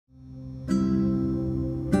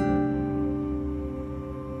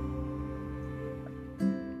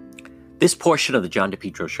This portion of the John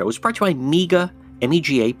DePietro Show is brought to you by MEGA,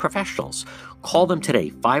 MEGA Professionals. Call them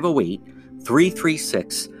today,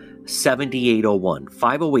 508-336-7801,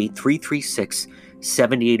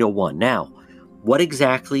 508-336-7801. Now, what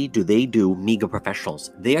exactly do they do, MEGA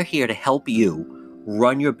Professionals? They're here to help you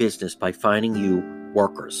run your business by finding you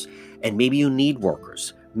workers. And maybe you need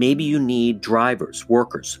workers. Maybe you need drivers,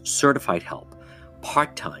 workers, certified help,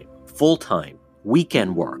 part-time, full-time,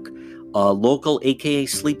 weekend work, local aka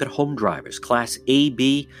sleep-at-home drivers, Class A,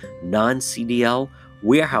 B, non-CDL,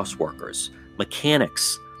 warehouse workers,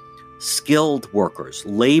 mechanics, skilled workers,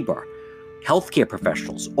 labor, healthcare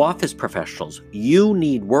professionals, office professionals. You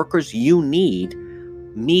need workers. You need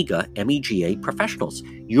MEGA, MEGA Professionals.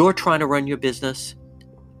 You're trying to run your business.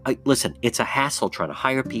 Listen, it's a hassle trying to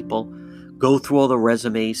hire people, go through all the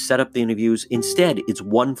resumes, set up the interviews. Instead, it's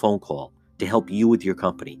one phone call to help you with your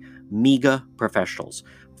company. MEGA Professionals,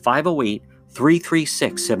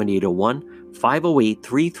 508-336-7801,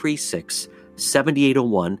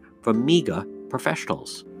 508-336-7801 from MEGA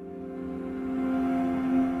Professionals.